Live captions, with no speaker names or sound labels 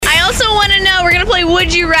now we're going to play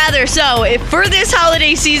Would You Rather. So, if for this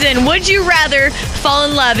holiday season, would you rather fall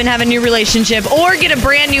in love and have a new relationship or get a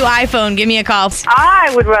brand new iPhone? Give me a call.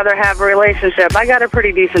 I would rather have a relationship. I got a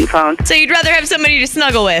pretty decent phone. So, you'd rather have somebody to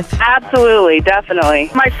snuggle with? Absolutely,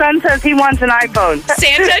 definitely. My son says he wants an iPhone.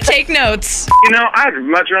 Santa, take notes. I'd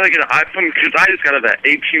much rather get an iPhone because I just got out of that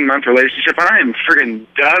 18-month relationship and I am friggin'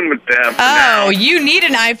 done with them. Oh, you need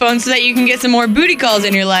an iPhone so that you can get some more booty calls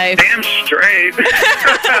in your life. Damn straight.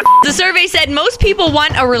 The survey said most people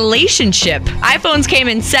want a relationship. iPhones came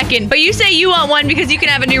in second, but you say you want one because you can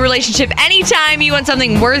have a new relationship anytime you want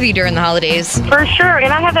something worthy during the holidays. For sure.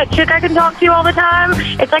 And I have that chick I can talk to all the time.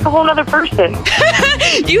 It's like a whole other person.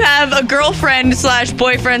 You have a girlfriend /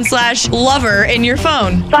 boyfriend / lover in your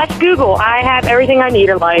phone. / Google. I have everything I need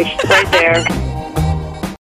in life right there.